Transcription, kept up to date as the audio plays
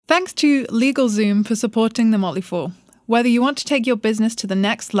Thanks to LegalZoom for supporting The Motley Fool. Whether you want to take your business to the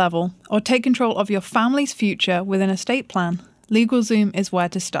next level or take control of your family's future with an estate plan, LegalZoom is where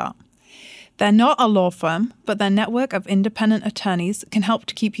to start. They're not a law firm, but their network of independent attorneys can help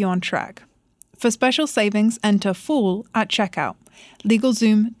to keep you on track. For special savings, enter FOOL at checkout,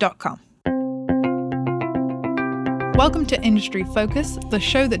 LegalZoom.com. Welcome to Industry Focus, the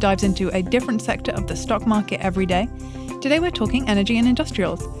show that dives into a different sector of the stock market every day. Today we're talking energy and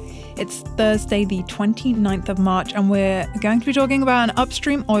industrials. It's Thursday, the 29th of March, and we're going to be talking about an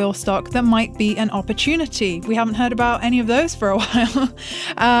upstream oil stock that might be an opportunity. We haven't heard about any of those for a while.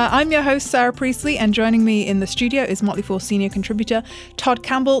 I'm your host, Sarah Priestley, and joining me in the studio is Motley Fool senior contributor Todd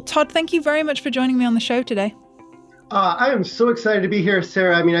Campbell. Todd, thank you very much for joining me on the show today. I am so excited to be here,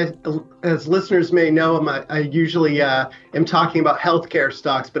 Sarah. I mean, as listeners may know, I usually am talking about healthcare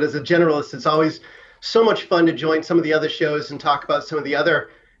stocks, but as a generalist, it's always so much fun to join some of the other shows and talk about some of the other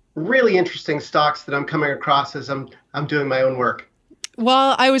really interesting stocks that I'm coming across as I'm doing my own work.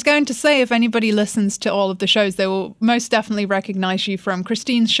 Well, I was going to say, if anybody listens to all of the shows, they will most definitely recognize you from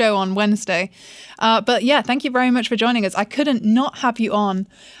Christine's show on Wednesday. But yeah, thank you very much for joining us. I couldn't not have you on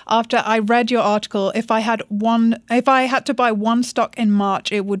after I read your article. If I had to buy one stock in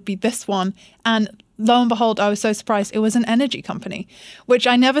March, it would be this one. And lo and behold, I was so surprised. It was an energy company, which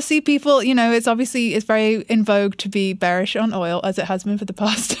I never see people, it's very in vogue to be bearish on oil, as it has been for the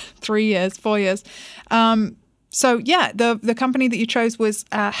past 4 years. So yeah, the company that you chose was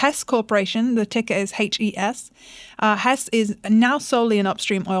Hess Corporation. The ticker is HES. Hess is now solely an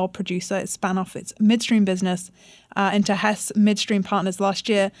upstream oil producer. It span off its midstream business into Hess Midstream Partners last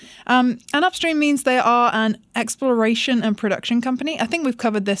year. And upstream means they are an exploration and production company. I think we've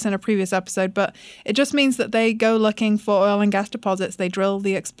covered this in a previous episode, but it just means that they go looking for oil and gas deposits. They drill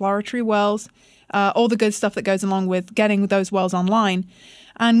the exploratory wells, all the good stuff that goes along with getting those wells online.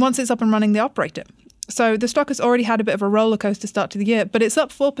 And once it's up and running, they operate it. So the stock has already had a bit of a roller coaster start to the year, but it's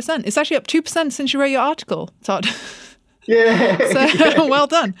up 4%. It's actually up 2% since you wrote your article, Todd. Yeah. So well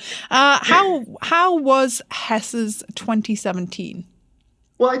done. How was Hess's 2017?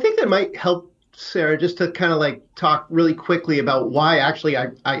 Well, I think that might help, Sarah, just to kind of talk really quickly about why actually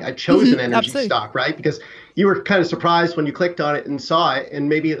I chose an energy stock, right? Because you were kind of surprised when you clicked on it and saw it, and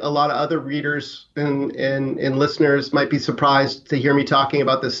maybe a lot of other readers and listeners might be surprised to hear me talking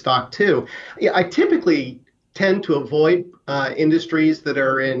about this stock too. Yeah, I typically tend to avoid industries that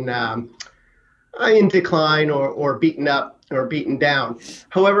are in decline or beaten up or beaten down.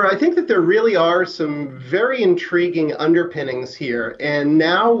 However, I think that there really are some very intriguing underpinnings here. And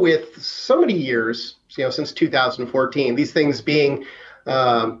now with so many years, since 2014, these things being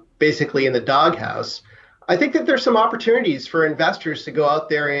basically in the doghouse, I think that there's some opportunities for investors to go out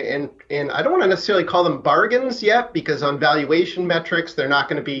there and I don't want to necessarily call them bargains yet, because on valuation metrics, they're not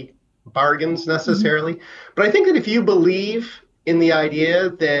going to be bargains necessarily. But I think that if you believe in the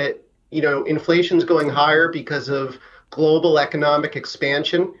idea that, inflation's going higher because of global economic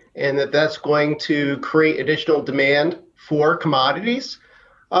expansion, and that's going to create additional demand for commodities,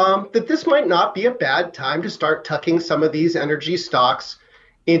 that this might not be a bad time to start tucking some of these energy stocks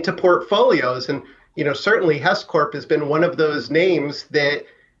into portfolios. And certainly Hess Corp has been one of those names that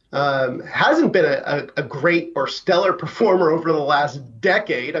hasn't been a great or stellar performer over the last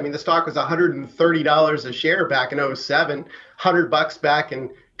decade. I mean, the stock was $130 a share back in 2007, $100 back in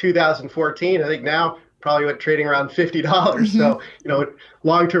 2014. I think now probably trading around $50. Mm-hmm. So,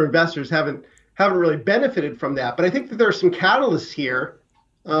 long-term investors haven't really benefited from that. But I think that there are some catalysts here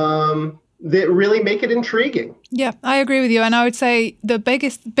that really make it intriguing. Yeah, I agree with you. And I would say the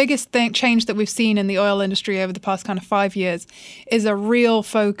biggest change that we've seen in the oil industry over the past kind of 5 years is a real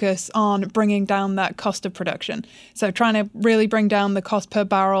focus on bringing down that cost of production. So trying to really bring down the cost per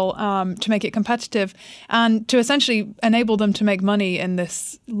barrel to make it competitive and to essentially enable them to make money in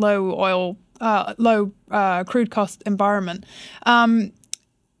this low crude cost environment.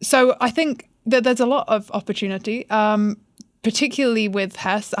 So I think that there's a lot of opportunity. Particularly with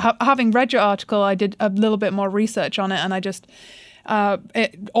Hess. Having read your article, I did a little bit more research on it, and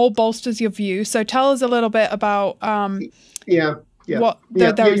it all bolsters your view. So tell us a little bit about what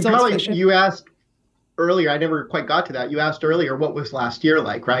their results. You asked earlier, I never quite got to that. You asked earlier, what was last year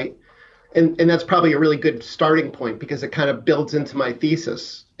like, right? And that's probably a really good starting point, because it kind of builds into my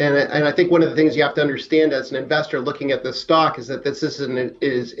thesis. And I think one of the things you have to understand as an investor looking at this stock is that this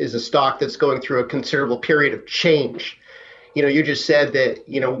is a stock that's going through a considerable period of change. You just said that,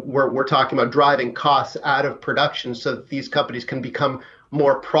 we're talking about driving costs out of production so that these companies can become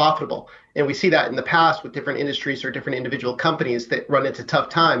more profitable. And we see that in the past with different industries or different individual companies that run into tough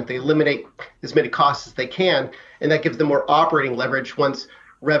times. They eliminate as many costs as they can, and that gives them more operating leverage once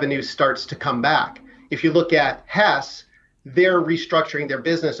revenue starts to come back. If you look at Hess, they're restructuring their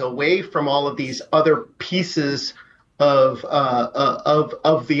business away from all of these other pieces of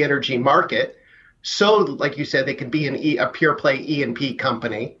the energy market. So, like you said, they could be a pure play E&P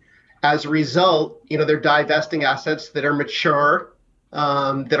company. As a result, they're divesting assets that are mature,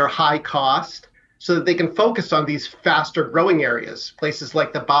 that are high cost, so that they can focus on these faster growing areas, places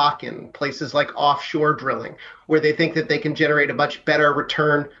like the Bakken, places like offshore drilling, where they think that they can generate a much better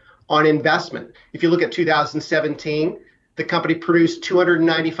return on investment. If you look at 2017, the company produced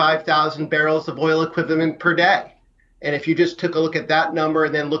 295,000 barrels of oil equivalent per day. And if you just took a look at that number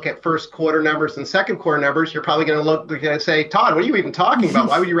and then look at first quarter numbers and second quarter numbers, you're probably going to say, Todd, what are you even talking about?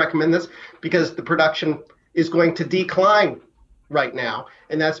 Why would you recommend this? Because the production is going to decline right now.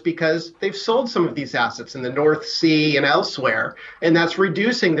 And that's because they've sold some of these assets in the North Sea and elsewhere, and that's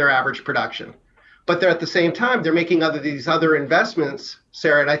reducing their average production. But they're at the same time, they're making these other investments,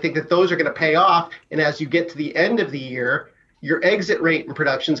 Sarah, and I think that those are going to pay off. And as you get to the end of the year, your exit rate in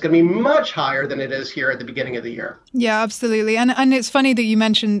production is going to be much higher than it is here at the beginning of the year. Yeah, absolutely. And it's funny that you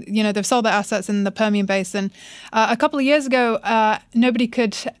mentioned, they've sold their assets in the Permian Basin. A couple of years ago, nobody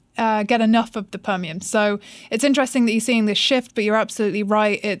could get enough of the Permian. So it's interesting that you're seeing this shift, but you're absolutely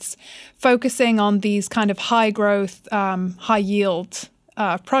right. It's focusing on these kind of high growth, high yield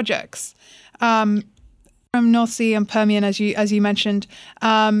projects. From North Sea and Permian, as you mentioned,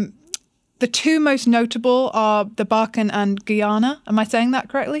 the two most notable are the Bakken and Guyana. Am I saying that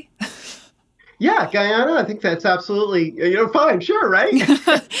correctly? Yeah, Guyana. I think that's absolutely, fine. Sure, right?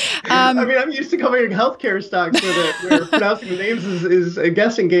 I'm used to covering healthcare stocks where pronouncing the names is a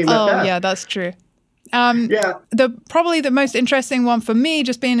guessing game at best. Yeah, that's true. Probably the most interesting one for me,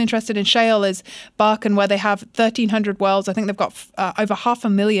 just being interested in shale, is Bakken, where they have 1,300 wells. I think they've got over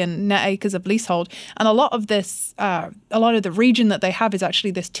 500,000 net acres of leasehold, and a lot of the region that they have is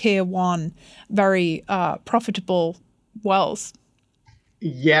actually this tier one, very profitable wells.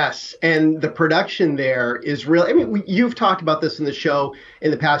 Yes, and the production there is real. You've talked about this in the show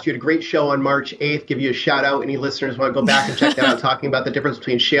in the past. You had a great show on March 8th. Give you a shout out. Any listeners want to go back and check that out, talking about the difference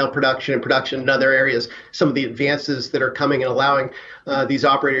between shale production and production in other areas, some of the advances that are coming and allowing these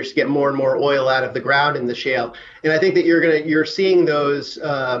operators to get more and more oil out of the ground in the shale. And I think that you're seeing those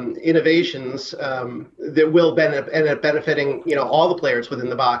innovations that will end up benefiting all the players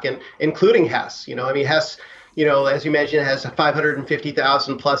within the Bakken, including Hess. Hess, as you mentioned, has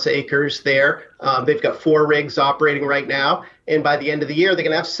 550,000 plus acres there. They've got 4 rigs operating right now. And by the end of the year, they're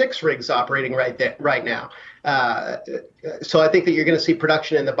going to have 6 rigs operating right now. So I think that you're going to see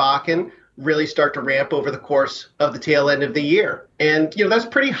production in the Bakken really start to ramp over the course of the tail end of the year. And, that's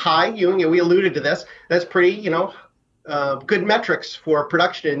pretty high. We alluded to this. That's pretty, good metrics for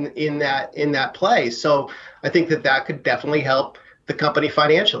production in that play. So I think that could definitely help the company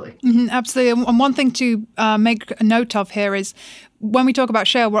financially. Mm-hmm, absolutely. And one thing to make a note of here is when we talk about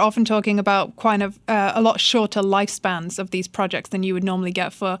shale, we're often talking about kind of a lot shorter lifespans of these projects than you would normally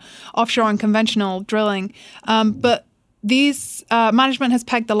get for offshore and conventional drilling. But these management has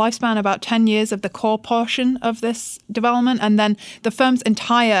pegged the lifespan about 10 years of the core portion of this development, and then the firm's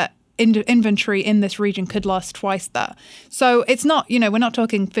entire inventory in this region could last twice that. So it's not, we're not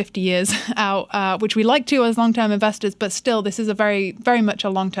talking 50 years out, which we like to as long-term investors, but still this is a very, very much a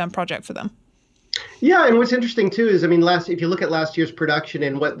long-term project for them. Yeah, and what's interesting too is, if you look at last year's production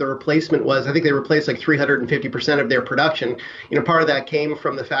and what the replacement was, I think they replaced like 350% of their production. Part of that came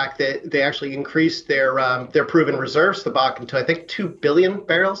from the fact that they actually increased their proven reserves, the Bakken, to I think 2 billion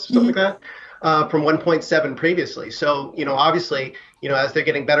barrels, something like that. From 1.7 previously. So, obviously, as they're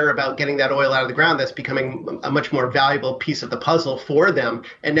getting better about getting that oil out of the ground, that's becoming a much more valuable piece of the puzzle for them.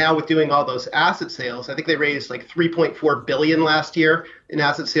 And now with doing all those asset sales, I think they raised like 3.4 billion last year in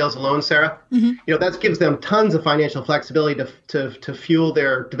asset sales alone, Sarah. Mm-hmm. That gives them tons of financial flexibility to fuel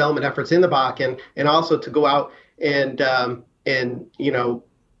their development efforts in the Bakken, and also to go out and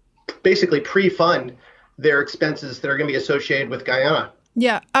basically pre-fund their expenses that are going to be associated with Guyana.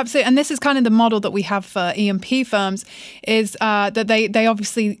 Yeah, absolutely. And this is kind of the model that we have for E&P firms, is that they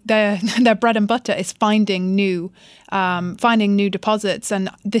obviously, their bread and butter is finding new deposits. And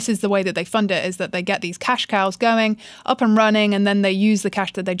this is the way that they fund it, is that they get these cash cows going, up and running, and then they use the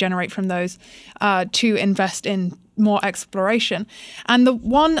cash that they generate from those to invest in more exploration. And the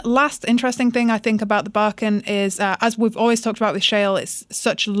one last interesting thing I think about the Bakken is, as we've always talked about with shale, it's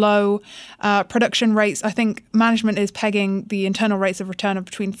such low production rates. I think management is pegging the internal rates of return of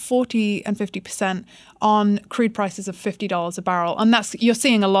between 40 and 50% on crude prices of $50 a barrel. And you're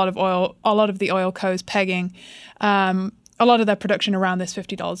seeing a lot of the oil cos pegging a lot of their production around this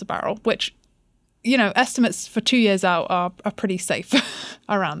 $50 a barrel, which estimates for 2 years out are pretty safe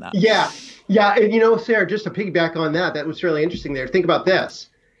around that. Yeah. Yeah. And, Sarah, just to piggyback on that was really interesting there. Think about this.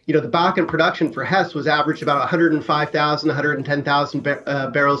 The Bakken production for Hess was averaged about 105,000, 110,000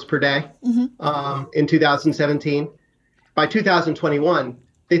 barrels per day in 2017. By 2021,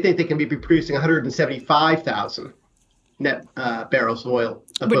 they think they can be producing 175,000 net barrels of oil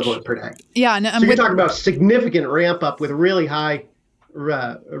equivalent per day. Yeah. And so you're talking about a significant ramp up with really high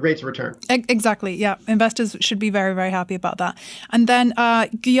rates of return. Exactly. Yeah. Investors should be very, very happy about that. And then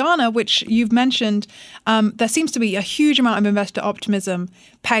Guyana, which you've mentioned, there seems to be a huge amount of investor optimism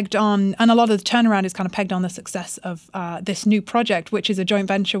pegged on, and a lot of the turnaround is kind of pegged on the success of this new project, which is a joint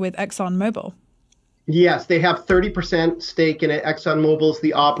venture with ExxonMobil. Yes, they have 30% stake in it. ExxonMobil's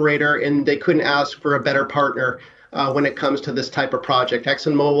the operator, and they couldn't ask for a better partner when it comes to this type of project.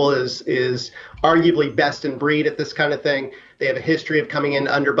 ExxonMobil is arguably best in breed at this kind of thing. They have a history of coming in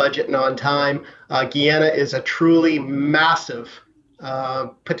under budget and on time. Guyana is a truly massive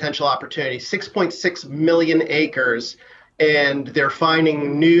potential opportunity, 6.6 million acres, and they're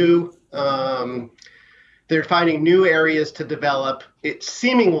finding new areas to develop. It's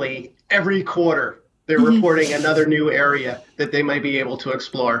seemingly every quarter they're reporting another new area that they might be able to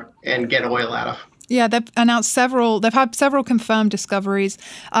explore and get oil out of. Yeah, they've had several confirmed discoveries.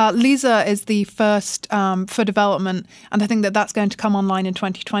 Liza is the first for development, and I think that's going to come online in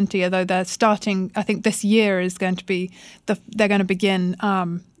 2020, although they're starting, I think this year is going to be, they're going to begin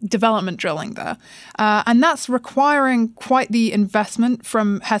development drilling there. And that's requiring quite the investment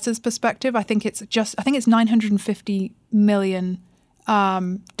from Hess's perspective. I think it's $950 million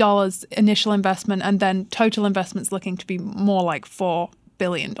dollars initial investment, and then total investment's looking to be more like $4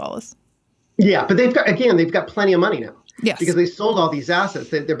 billion. Yeah, but they've got plenty of money now. Yes. Because they sold all these assets.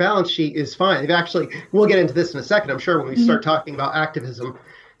 Their balance sheet is fine. We'll get into this in a second, I'm sure, when we start talking about activism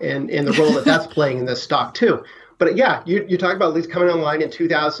and the role that's playing in this stock too. But yeah, you're talking about these coming online in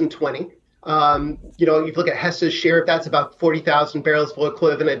 2020. You look at Hess's share, that's about 40,000 barrels of oil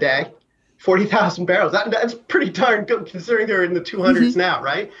equivalent a day. 40,000 barrels. That's pretty darn good considering they're in the 200s now,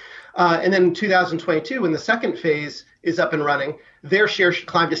 right? And then in 2022, when the second phase is up and running, their share should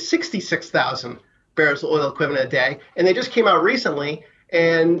climb to 66,000 barrels of oil equivalent a day. And they just came out recently,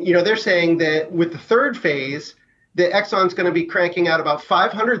 and they're saying that with the third phase, that Exxon's going to be cranking out about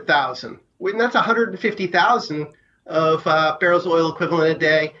 500,000. And that's 150,000 of barrels of oil equivalent a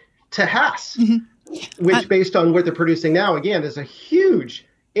day to Hess, which, based on what they're producing now, again, is a huge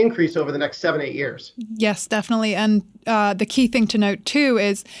increase over the next 7-8 years. Yes, definitely. And the key thing to note too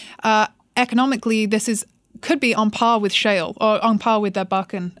is economically, this could be on par with shale or on par with their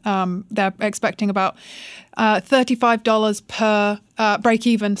Bakken. They're expecting about $35 per break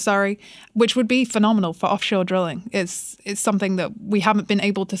even, which would be phenomenal for offshore drilling. It's something that we haven't been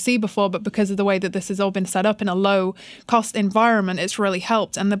able to see before, but because of the way that this has all been set up in a low cost environment, it's really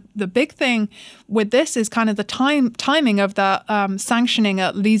helped. And the big thing with this is kind of the timing of that sanctioning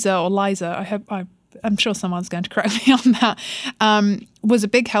at Liza or Liza. I'm sure someone's going to correct me on that. Was a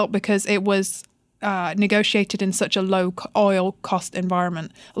big help because it was negotiated in such a low oil cost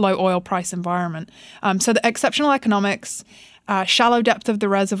environment, low oil price environment. So the exceptional economics, shallow depth of the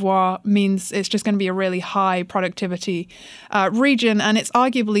reservoir means it's just going to be a really high productivity region. And it's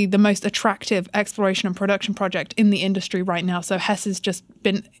arguably the most attractive exploration and production project in the industry right now. So Hess has just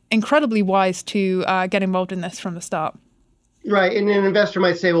been incredibly wise to get involved in this from the start. Right, and an investor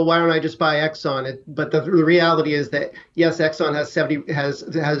might say, "Well, why don't I just buy Exxon?" But the reality is that yes, Exxon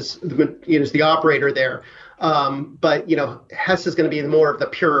is the operator there, but Hess is going to be more of the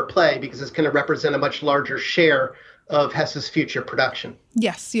pure play because it's going to represent a much larger share of Hess's future production.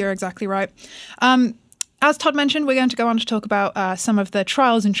 Yes, you're exactly right. As Todd mentioned, we're going to go on to talk about some of the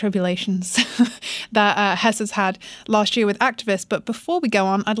trials and tribulations that Hess has had last year with activists. But before we go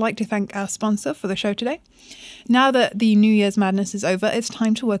on, I'd like to thank our sponsor for the show today. Now that the New Year's madness is over, it's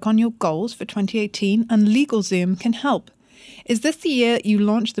time to work on your goals for 2018, and LegalZoom can help. Is this the year you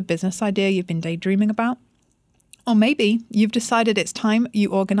launch the business idea you've been daydreaming about? Or maybe you've decided it's time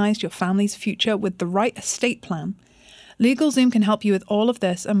you organized your family's future with the right estate plan. LegalZoom can help you with all of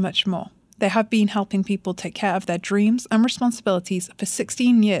this and much more. They have been helping people take care of their dreams and responsibilities for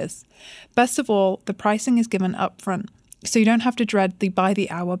 16 years. Best of all, the pricing is given upfront, so you don't have to dread the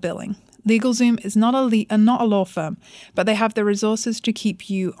by-the-hour billing. LegalZoom is not a law firm, but they have the resources to keep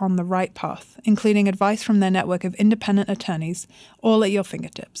you on the right path, including advice from their network of independent attorneys, all at your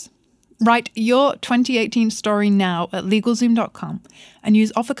fingertips. Write your 2018 story now at LegalZoom.com and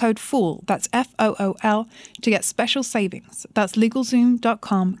use offer code FOOL, that's FOOL, to get special savings. That's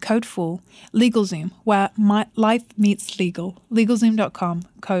LegalZoom.com, code FOOL. LegalZoom, where life meets legal. LegalZoom.com,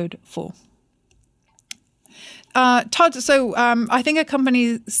 code FOOL. Todd, so I think a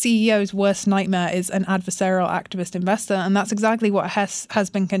company CEO's worst nightmare is an adversarial activist investor, and that's exactly what Hess has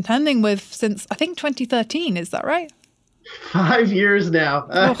been contending with since, I think, 2013. Is that right? 5 years now.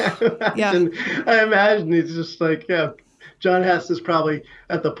 Yeah. I imagine he's just like, yeah, John Hess is probably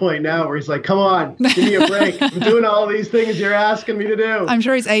at the point now where he's like, come on, give me a break. I'm doing all these things you're asking me to do. I'm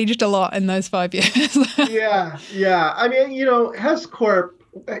sure he's aged a lot in those 5 years. Yeah. I mean, Hess Corp,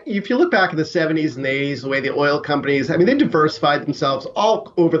 if you look back in the 70s and the 80s, the way the oil companies, I mean, they diversified themselves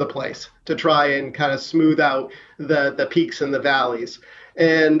all over the place to try and kind of smooth out the peaks and the valleys.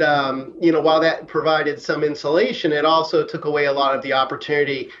 And, while that provided some insulation, it also took away a lot of the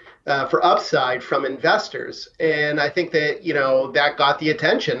opportunity for upside from investors. And I think that, that got the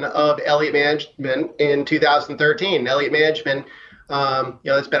attention of Elliott Management in 2013. Elliott Management,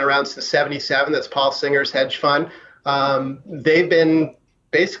 it's been around since '77. That's Paul Singer's hedge fund. They've been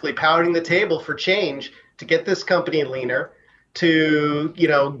basically pounding the table for change to get this company leaner, to,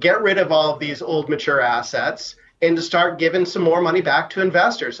 get rid of all of these old mature assets and to start giving some more money back to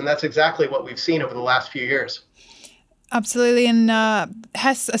investors. And that's exactly what we've seen over the last few years. Absolutely. And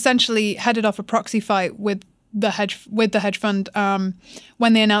Hess essentially headed off a proxy fight with the hedge fund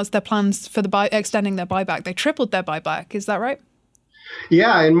when they announced their plans for extending their buyback. They tripled their buyback. Is that right?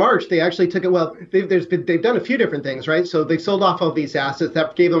 Yeah, in March they actually took it. Well, they've done a few different things, right? So they sold off all these assets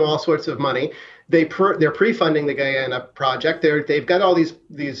that gave them all sorts of money. They're pre-funding the Guyana project. They've got all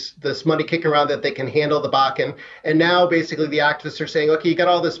this money kicking around that they can handle the Bakken. And now basically the activists are saying, okay, you got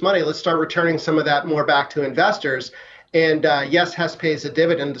all this money. Let's start returning some of that more back to investors. And yes, Hess pays a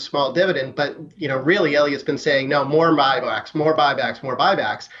dividend, a small dividend, but really Elliott's been saying no, more buybacks, more buybacks, more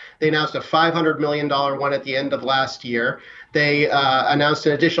buybacks. They announced a $500 million one at the end of last year. They announced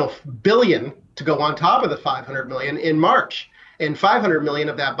an additional $1 billion to go on top of the $500 million in March. And $500 million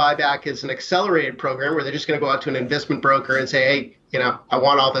of that buyback is an accelerated program where they're just going to go out to an investment broker and say, hey, I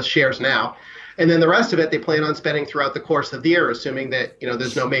want all the shares now. And then the rest of it, they plan on spending throughout the course of the year, assuming that,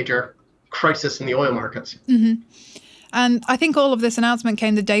 there's no major crisis in the oil markets. Mm-hmm. And I think all of this announcement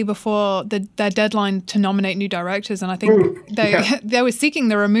came the day before their deadline to nominate new directors. And I think they were seeking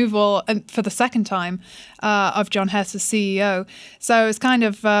the removal for the second time of John Hess as CEO. So it's kind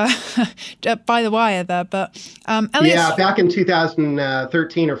of by the wire there. But back in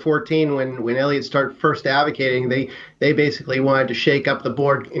 2013 or 14, when Elliott started first advocating, they basically wanted to shake up the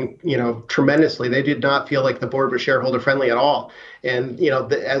board, tremendously. They did not feel like the board was shareholder friendly at all. And,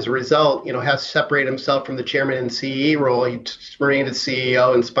 as a result, Hess separated himself from the chairman and CE role. He remained as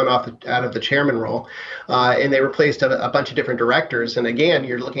CEO and spun off out of the chairman role. And they replaced a bunch of different directors. And again,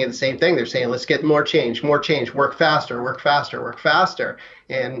 you're looking at the same thing. They're saying, let's get more change, work faster.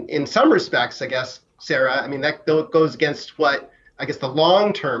 And in some respects, I guess, Sarah, I mean, that goes against what, I guess, the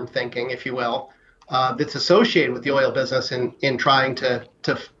long-term thinking, if you will, that's associated with the oil business in trying to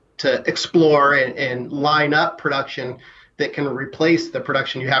explore and line up production that can replace the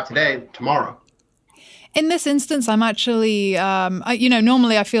production you have today tomorrow. In this instance, I'm actually,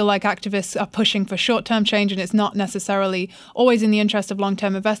 normally I feel like activists are pushing for short-term change and it's not necessarily always in the interest of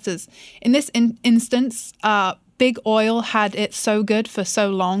long-term investors. In this instance, big oil had it so good for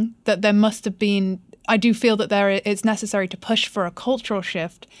so long that there must have been, I do feel that it's necessary to push for a cultural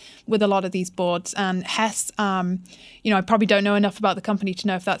shift with a lot of these boards. And Hess, I probably don't know enough about the company to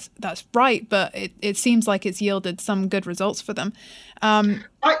know if that's right, but it seems like it's yielded some good results for them.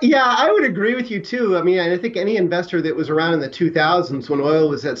 I would agree with you too. I mean, I think any investor that was around in the 2000s when oil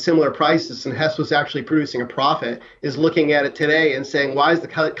was at similar prices and Hess was actually producing a profit is looking at it today and saying, why is the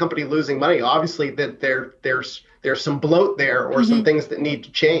company losing money? Obviously, that there's some bloat there or some things that need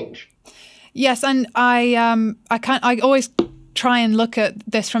to change. Yes, and I always try and look at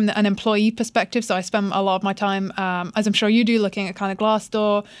this from an employee perspective. So I spend a lot of my time, as I'm sure you do, looking at kind of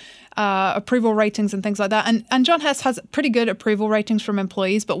Glassdoor, approval ratings and things like that. And John Hess has pretty good approval ratings from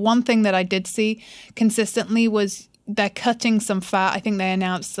employees. But one thing that I did see consistently was they're cutting some fat. I think they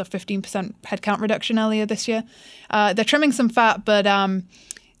announced a 15% headcount reduction earlier this year. They're trimming some fat, but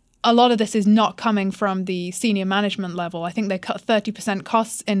a lot of this is not coming from the senior management level. I think they cut 30%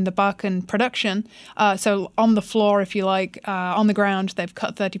 costs in the Bakken production. So on the floor, if you like, on the ground, they've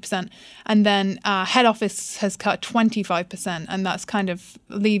cut 30%. And then head office has cut 25%. And that's kind of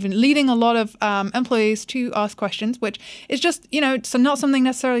leading a lot of employees to ask questions, which is just, so not something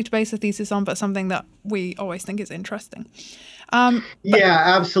necessarily to base a thesis on, but something that we always think is interesting. Yeah,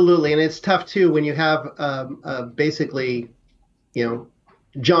 absolutely. And it's tough, too, when you have basically,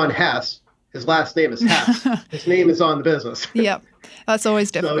 John Hess, his last name is Hess. His name is on the business. Yep. That's always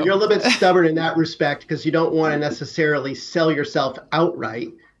difficult. So you're a little bit stubborn in that respect because you don't want to necessarily sell yourself outright.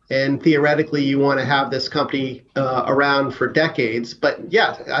 And theoretically, you want to have this company around for decades. But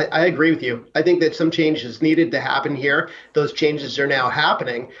yeah, I agree with you. I think that some changes needed to happen here. Those changes are now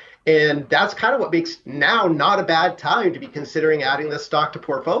happening. And that's kind of what makes now not a bad time to be considering adding this stock to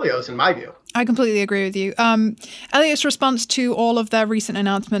portfolios, in my view. I completely agree with you. Elliott's response to all of their recent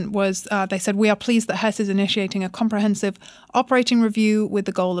announcement was they said, "We are pleased that Hess is initiating a comprehensive operating review with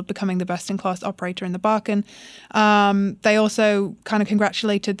the goal of becoming the best-in-class operator in the Bakken." They also kind of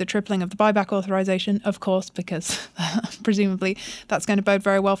congratulated the tripling of the buyback authorization, of course, because presumably that's going to bode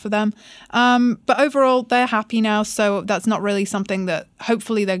very well for them. But overall, they're happy now, so that's not really something that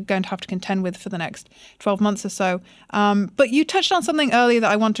hopefully they're going to have to contend with for the next 12 months or so. But you touched on something earlier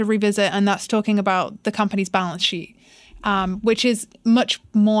that I want to revisit, and that's talking about the company's balance sheet, which is much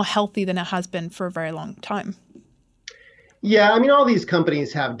more healthy than it has been for a very long time. Yeah, I mean, all these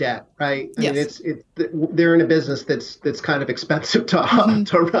companies have debt, right? I Yes. mean, they're in a business that's kind of expensive to run.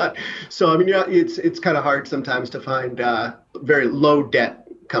 So I mean, yeah, it's kind of hard sometimes to find very low debt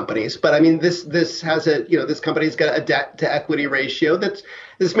companies. But I mean, this has this company's got a debt to equity ratio that's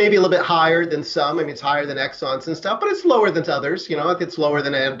maybe a little bit higher than some. I mean, it's higher than Exxon's and stuff, but it's lower than others. It's lower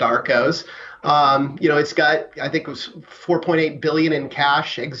than Anadarko's. It's got, I think it was 4.8 billion in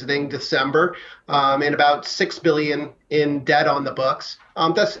cash exiting December, and about 6 billion in debt on the books.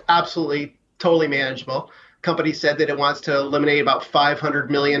 That's absolutely totally manageable. Company said that it wants to eliminate about 500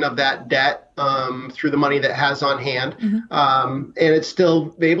 million of that debt through the money that it has on hand, and it's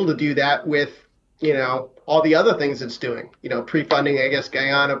still able to do that with all the other things it's doing, pre-funding, I guess,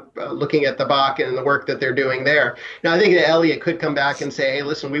 Guyana, looking at the Bakken and the work that they're doing there. Now, I think that Elliott could come back and say, hey,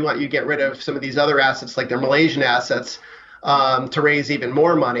 listen, we want you to get rid of some of these other assets, like their Malaysian assets, to raise even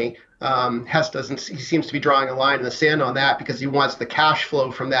more money. Hess he seems to be drawing a line in the sand on that because he wants the cash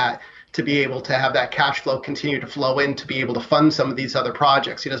flow from that to be able to have that cash flow continue to flow in to be able to fund some of these other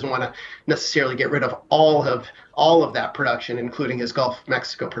projects. He doesn't want to necessarily get rid of all of that production, including his Gulf of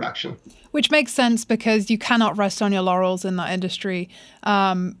Mexico production. Which makes sense because you cannot rest on your laurels in that industry.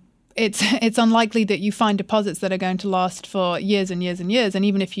 It's unlikely that you find deposits that are going to last for years and years and years. And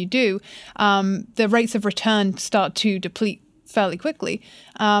even if you do, the rates of return start to deplete fairly quickly.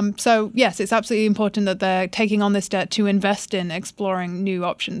 So yes, it's absolutely important that they're taking on this debt to invest in exploring new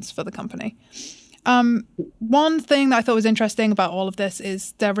options for the company. One thing that I thought was interesting about all of this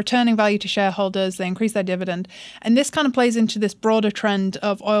is they're returning value to shareholders. They increase their dividend. And this kind of plays into this broader trend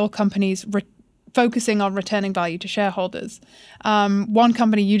of oil companies focusing on returning value to shareholders. One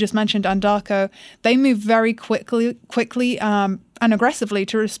company you just mentioned, Anadarko, they move very quickly and aggressively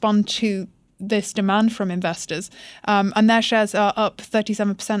to respond to this demand from investors. And their shares are up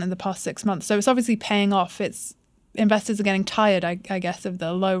 37% in the past 6 months. So it's obviously paying off. Investors are getting tired, I guess, of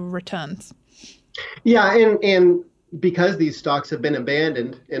the low returns. Yeah, and because these stocks have been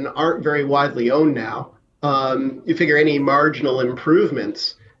abandoned and aren't very widely owned now, you figure any marginal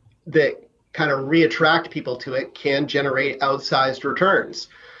improvements that kind of reattract people to it can generate outsized returns.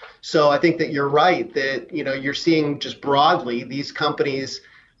 So I think that you're right that you're seeing just broadly these companies,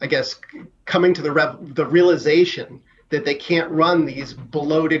 I guess, coming to the realization that they can't run these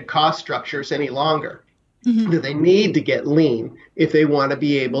bloated cost structures any longer. That they need to get lean if they want to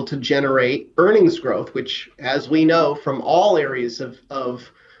be able to generate earnings growth, which, as we know from all areas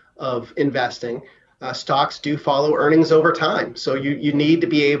of investing, stocks do follow earnings over time. So you need to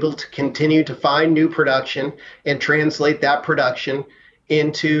be able to continue to find new production and translate that production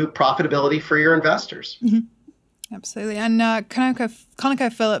into profitability for your investors. Absolutely. And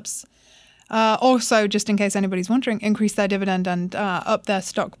ConocoPhillips also, just in case anybody's wondering, increased their dividend and up their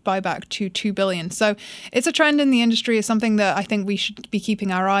stock buyback to $2 billion. So it's a trend in the industry. It's something that I think we should be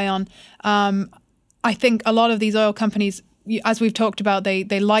keeping our eye on. I think a lot of these oil companies, as we've talked about, they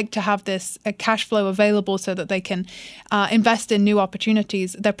like to have this cash flow available so that they can invest in new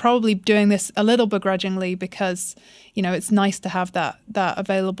opportunities. They're probably doing this a little begrudgingly because, it's nice to have that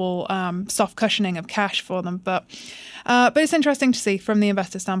available soft cushioning of cash for them. But it's interesting to see from the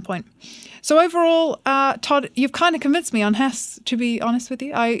investor standpoint. So overall, Todd, you've kind of convinced me on Hess, to be honest with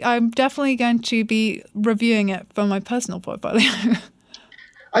you. I'm definitely going to be reviewing it for my personal portfolio.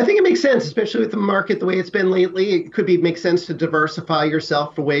 I think it makes sense, especially with the market the way it's been lately. It could make sense to diversify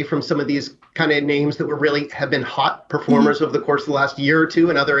yourself away from some of these kind of names that have been hot performers over the course of the last year or two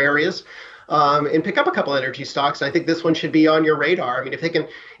in other areas, and pick up a couple energy stocks. And I think this one should be on your radar. I mean, if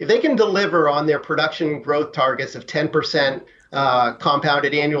they can deliver on their production growth targets of 10%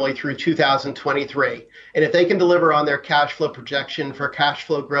 compounded annually through 2023, and if they can deliver on their cash flow projection for cash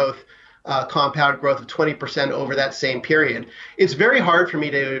flow growth compound growth of 20% over that same period. It's very hard for me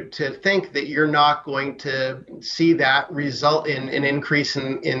to think that you're not going to see that result in an increase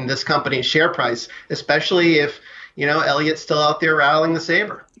in this company's share price, especially if, Elliott's still out there rattling the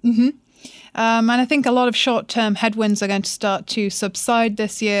saber. Mm-hmm. And I think a lot of short-term headwinds are going to start to subside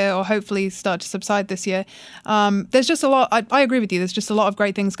this year, or hopefully start to subside this year. There's just a lot. I agree with you. There's just a lot of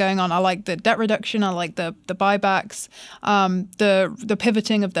great things going on. I like the debt reduction. I like the buybacks, the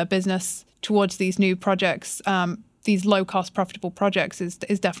pivoting of their business towards these new projects. These low-cost, profitable projects is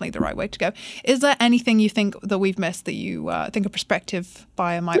definitely the right way to go. Is there anything you think that we've missed that you think a prospective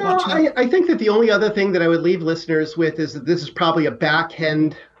buyer might want to know? I think that the only other thing that I would leave listeners with is that this is probably a back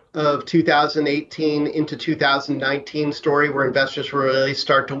end of 2018 into 2019 story where investors will really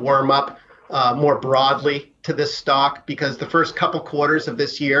start to warm up more broadly to this stock, because the first couple quarters of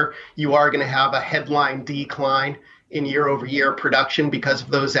this year, you are going to have a headline decline in year-over-year production because of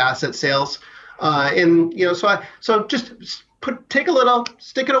those asset sales. So just take a little,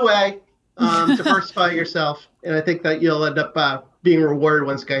 stick it away, diversify yourself, and I think that you'll end up being rewarded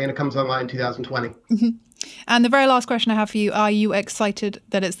once Guyana comes online in 2020. Mm-hmm. And the very last question I have for you, are you excited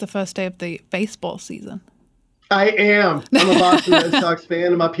that it's the first day of the baseball season? I am. I'm a Boston Red Sox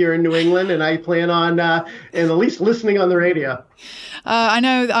fan. I'm up here in New England, and I plan on at least listening on the radio. I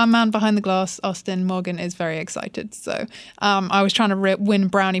know our man behind the glass, Austin Morgan, is very excited. So I was trying to win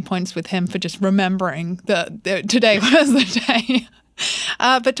brownie points with him for just remembering that today was the day.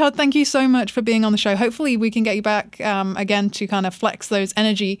 But Todd, thank you so much for being on the show. Hopefully we can get you back again to kind of flex those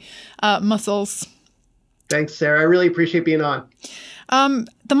energy muscles. Thanks, Sarah. I really appreciate being on.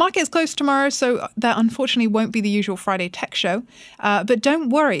 The market is closed tomorrow, so there unfortunately won't be the usual Friday tech show. But don't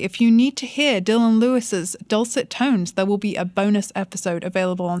worry, if you need to hear Dylan Lewis's dulcet tones, there will be a bonus episode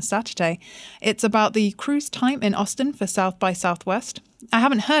available on Saturday. It's about the cruise time in Austin for South by Southwest. I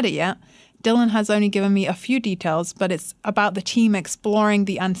haven't heard it yet. Dylan has only given me a few details, but it's about the team exploring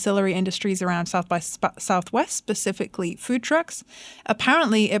the ancillary industries around South by Southwest, specifically food trucks.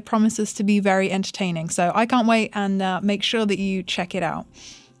 Apparently, it promises to be very entertaining, so I can't wait, and make sure that you check it out.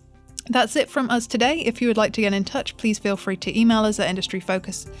 That's it from us today. If you would like to get in touch, please feel free to email us at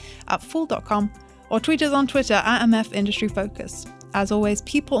industryfocus@fool.com or tweet us on Twitter at MFIndustryFocus. As always,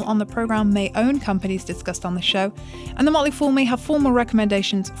 people on the program may own companies discussed on the show, and the Motley Fool may have formal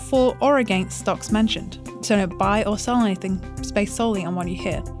recommendations for or against stocks mentioned. So don't buy or sell anything based solely on what you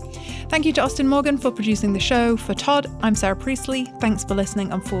hear. Thank you to Austin Morgan for producing the show. For Todd, I'm Sarah Priestley. Thanks for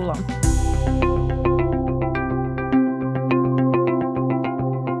listening, and Fool on.